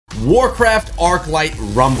Warcraft Arclight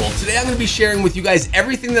Rumble. Today I'm going to be sharing with you guys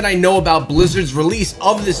everything that I know about Blizzard's release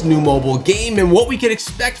of this new mobile game and what we can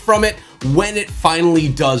expect from it when it finally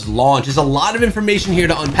does launch. There's a lot of information here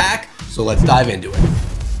to unpack, so let's dive into it.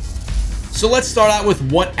 So let's start out with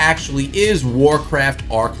what actually is Warcraft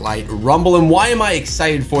Arclight Rumble and why am I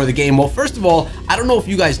excited for the game? Well, first of all, I don't know if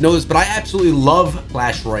you guys know this, but I absolutely love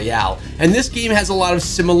Clash Royale. And this game has a lot of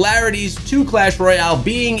similarities to Clash Royale,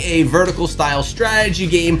 being a vertical style strategy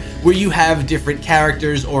game where you have different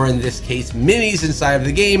characters, or in this case, minis inside of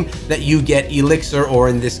the game that you get elixir, or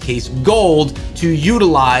in this case, gold, to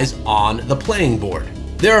utilize on the playing board.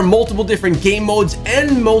 There are multiple different game modes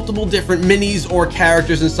and multiple different minis or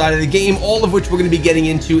characters inside of the game, all of which we're going to be getting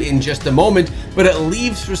into in just a moment, but it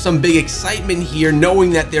leaves for some big excitement here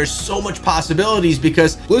knowing that there's so much possibilities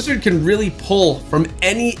because Blizzard can really pull from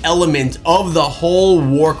any element of the whole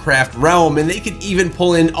Warcraft realm, and they could even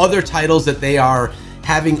pull in other titles that they are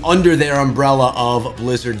having under their umbrella of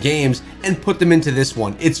Blizzard games and put them into this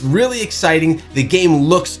one. It's really exciting. The game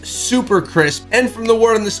looks super crisp, and from the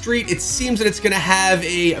word on the street, it seems that it's going to have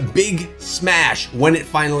a big smash when it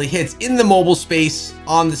finally hits in the mobile space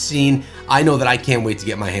on the scene. I know that I can't wait to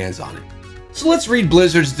get my hands on it. So let's read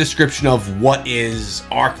Blizzard's description of what is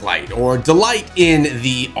Arclight, or delight in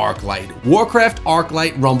the Arclight. Warcraft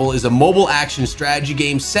Arclight Rumble is a mobile action strategy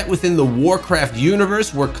game set within the Warcraft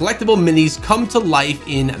universe where collectible minis come to life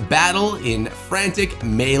in battle in frantic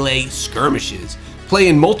melee skirmishes. Play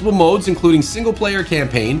in multiple modes including single player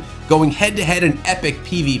campaign, going head to head in epic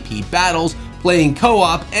PvP battles, playing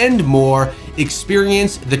co-op, and more.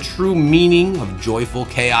 Experience the true meaning of joyful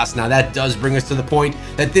chaos. Now that does bring us to the point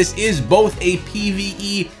that this is both a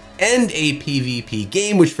PvE and a PvP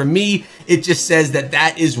game, which for me, it just says that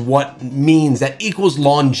that is what means, that equals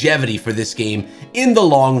longevity for this game in the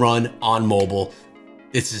long run on mobile.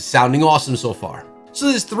 This is sounding awesome so far. So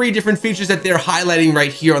there's three different features that they're highlighting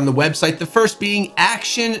right here on the website. The first being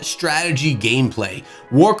action strategy gameplay.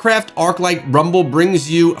 Warcraft Arclight Rumble brings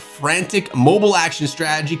you frantic mobile action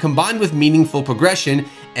strategy combined with meaningful progression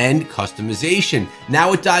and customization.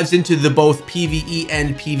 Now it dives into the both PvE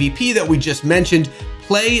and PvP that we just mentioned.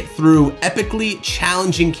 Play through epically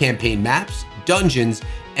challenging campaign maps, dungeons,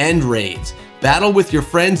 and raids. Battle with your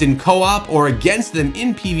friends in co-op or against them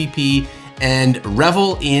in PvP, and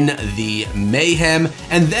revel in the mayhem,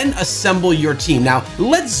 and then assemble your team. Now,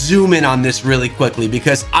 let's zoom in on this really quickly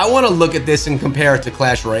because I want to look at this and compare it to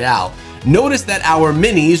Clash Royale. Notice that our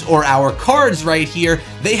minis, or our cards right here,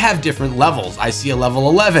 they have different levels. I see a level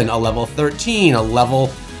 11, a level 13, a level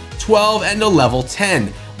 12, and a level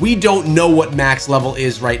 10. We don't know what max level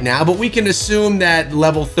is right now, but we can assume that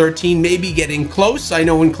level 13 may be getting close. I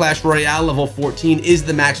know in Clash Royale, level 14 is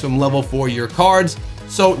the maximum level for your cards.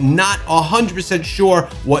 So not 100% sure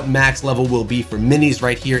what max level will be for minis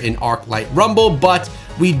right here in Arclight Rumble, but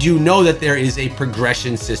we do know that there is a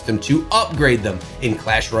progression system to upgrade them. In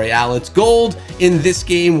Clash Royale, it's gold. In this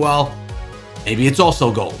game, well, maybe it's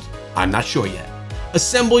also gold. I'm not sure yet.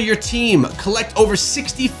 Assemble your team. Collect over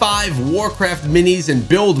 65 Warcraft minis and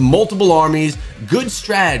build multiple armies. Good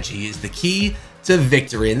strategy is the key to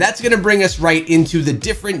victory, and that's going to bring us right into the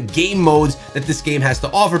different game modes that this game has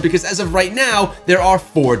to offer, because as of right now there are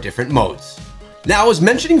 4 different modes. Now, I was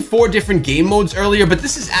mentioning 4 different game modes earlier, but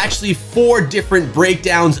this is actually 4 different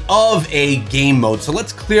breakdowns of a game mode, so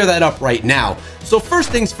let's clear that up right now. So first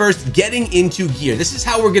things first, getting into gear. This is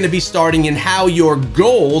how we're going to be starting and how your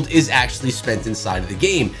gold is actually spent inside of the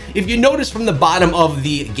game. If you notice from the bottom of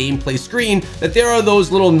the gameplay screen that there are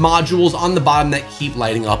those little modules on the bottom that keep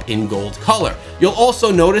lighting up in gold color. You'll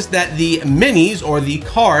also notice that the minis, or the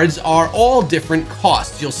cards, are all different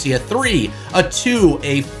costs. You'll see a 3, a 2,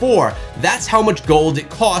 a 4. That's how much gold it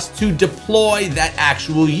costs to deploy that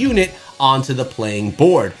actual unit onto the playing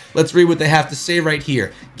board. Let's read what they have to say right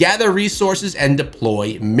here. Gather resources and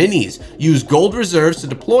deploy minis. Use gold reserves to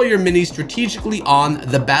deploy your minis strategically on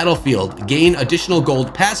the battlefield. Gain additional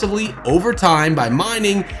gold passively over time by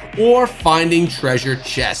mining or finding treasure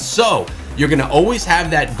chests. So you're gonna always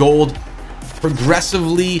have that gold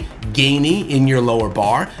progressively gaining in your lower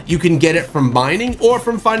bar. You can get it from mining or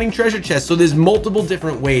from finding treasure chests. So there's multiple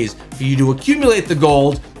different ways for you to accumulate the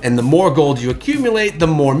gold, and the more gold you accumulate, the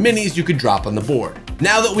more minis you could drop on the board.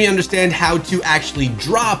 Now that we understand how to actually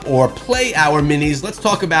drop or play our minis, let's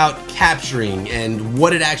talk about capturing and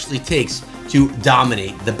what it actually takes to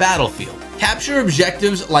dominate the battlefield. Capture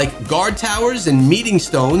objectives like guard towers and meeting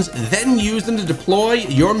stones, then use them to deploy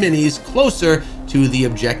your minis closer to the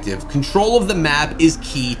objective. Control of the map is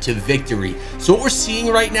key to victory. So what we're seeing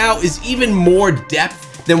right now is even more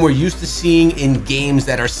depth than we're used to seeing in games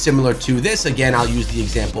that are similar to this. Again, I'll use the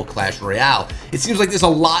example Clash Royale. It seems like there's a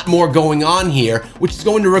lot more going on here, which is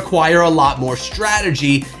going to require a lot more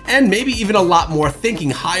strategy and maybe even a lot more thinking,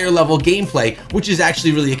 higher level gameplay, which is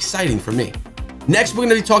actually really exciting for me. Next, we're going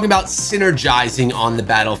to be talking about synergizing on the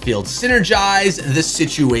battlefield. Synergize the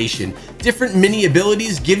situation. Different mini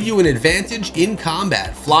abilities give you an advantage in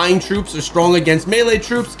combat. Flying troops are strong against melee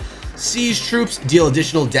troops. Siege troops deal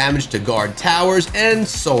additional damage to guard towers, and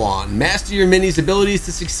so on. Master your minis' abilities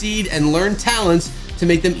to succeed and learn talents to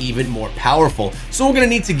make them even more powerful. So we're going to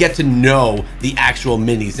need to get to know the actual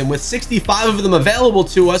minis, and with 65 of them available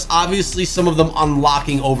to us, obviously some of them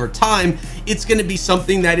unlocking over time, it's going to be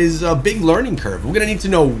something that is a big learning curve. We're going to need to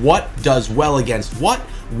know what does well against what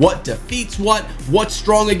defeats what's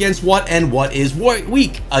strong against what, and what is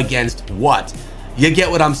weak against what. You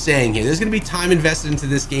get what I'm saying here. There's going to be time invested into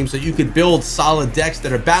this game so you could build solid decks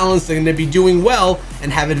that are balanced and going to be doing well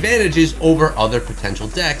and have advantages over other potential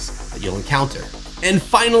decks that you'll encounter. And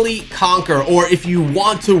finally, conquer, or if you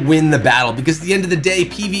want to win the battle, because at the end of the day,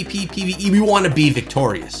 PvP, PvE, we want to be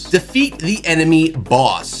victorious. Defeat the enemy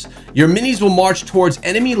boss. Your minis will march towards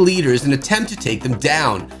enemy leaders and attempt to take them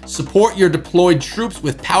down. Support your deployed troops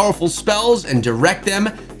with powerful spells and direct them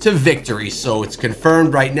to victory. So it's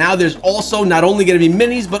confirmed right now. There's also not only going to be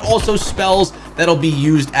minis, but also spells that'll be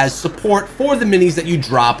used as support for the minis that you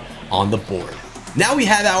drop on the board. Now we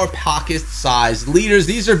have our pocket-sized leaders.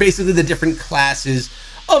 These are basically the different classes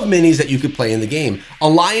of minis that you could play in the game.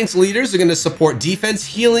 Alliance leaders are going to support defense,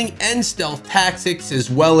 healing, and stealth tactics, as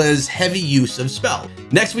well as heavy use of spell.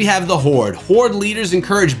 Next, we have the Horde. Horde leaders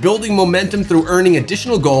encourage building momentum through earning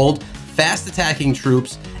additional gold, fast attacking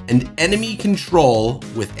troops, and enemy control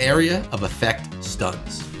with area of effect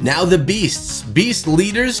stuns. Now the Beasts. Beast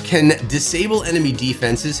leaders can disable enemy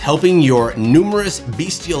defenses, helping your numerous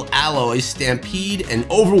bestial alloys stampede and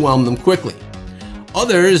overwhelm them quickly.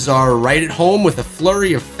 Others are right at home with a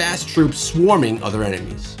flurry of fast troops swarming other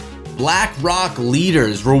enemies. Black Rock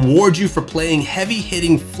leaders reward you for playing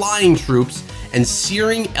heavy-hitting flying troops and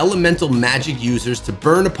searing elemental magic users to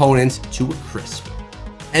burn opponents to a crisp.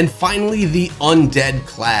 And finally, the Undead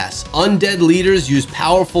class. Undead leaders use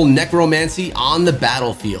powerful necromancy on the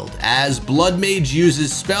battlefield. As Blood Mage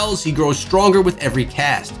uses spells, he grows stronger with every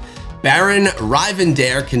cast. Baron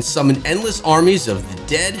Rivendare can summon endless armies of the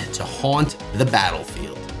dead to haunt the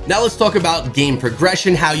battlefield. Now let's talk about game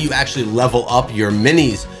progression, how you actually level up your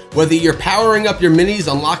minis. Whether you're powering up your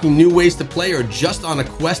minis, unlocking new ways to play, or just on a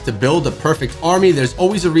quest to build a perfect army, there's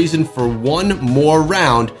always a reason for one more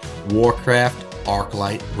round. Warcraft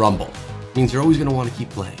Arclight Rumble means you're always going to want to keep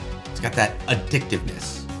playing. It's got that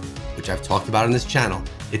addictiveness, which I've talked about on this channel.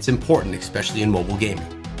 It's important, especially in mobile gaming.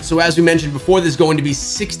 So as we mentioned before, there's going to be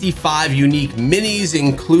 65 unique minis,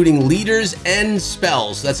 including leaders and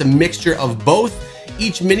spells. That's a mixture of both.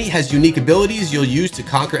 Each mini has unique abilities you'll use to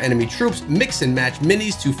conquer enemy troops. Mix and match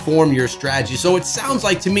minis to form your strategy. So it sounds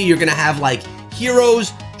like to me you're going to have like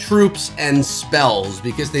heroes, troops, and spells,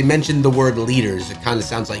 because they mentioned the word leaders. It kind of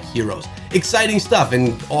sounds like heroes. Exciting stuff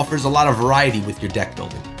and offers a lot of variety with your deck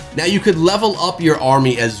building. Now you could level up your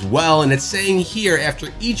army as well, and it's saying here after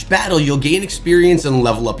each battle you'll gain experience and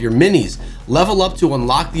level up your minis. Level up to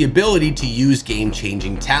unlock the ability to use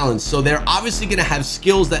game-changing talents. So they're obviously going to have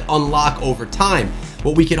skills that unlock over time.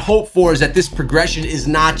 What we can hope for is that this progression is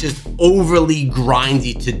not just overly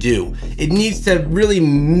grindy to do. It needs to really,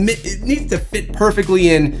 it needs to fit perfectly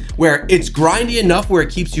in where it's grindy enough where it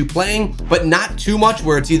keeps you playing, but not too much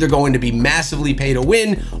where it's either going to be massively pay to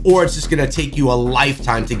win, or it's just going to take you a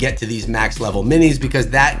lifetime to get to these max level minis, because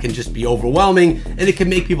that can just be overwhelming and it can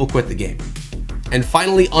make people quit the game. And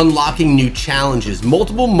finally, unlocking new challenges.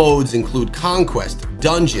 Multiple modes include Conquest,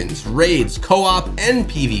 Dungeons, Raids, Co-op, and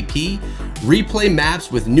PvP. Replay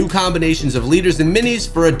maps with new combinations of leaders and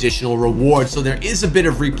minis for additional rewards. So there is a bit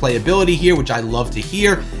of replayability here, which I love to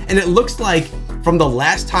hear. And it looks like from the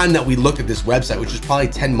last time that we looked at this website, which was probably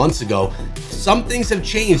 10 months ago, some things have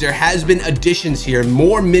changed. There has been additions here.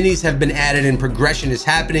 More minis have been added and progression is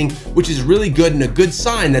happening, which is really good and a good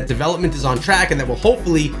sign that development is on track and that we'll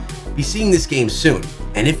hopefully be seeing this game soon.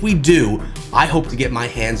 And if we do, I hope to get my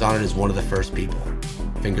hands on it as one of the first people.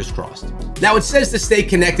 Fingers crossed. Now it says to stay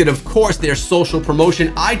connected. Of course, there's social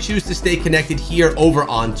promotion. I choose to stay connected here over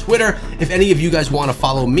on Twitter. If any of you guys want to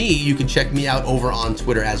follow me, you can check me out over on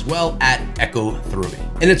Twitter as well at EchoThroughMe.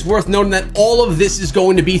 And it's worth noting that all of this is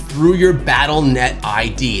going to be through your Battle.net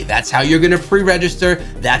ID. That's how you're going to pre-register.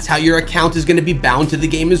 That's how your account is going to be bound to the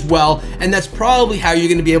game as well. And that's probably how you're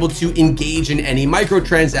going to be able to engage in any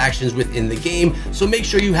microtransactions within the game. So make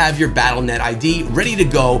sure you have your Battle.net ID ready to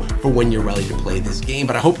go for when you're ready to play this game.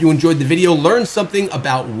 but I hope you enjoyed the video, learned something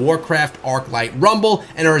about Warcraft Arclight Rumble,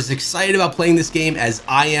 and are as excited about playing this game as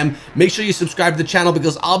I am. Make sure you subscribe to the channel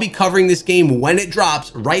because I'll be covering this game when it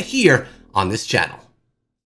drops right here on this channel.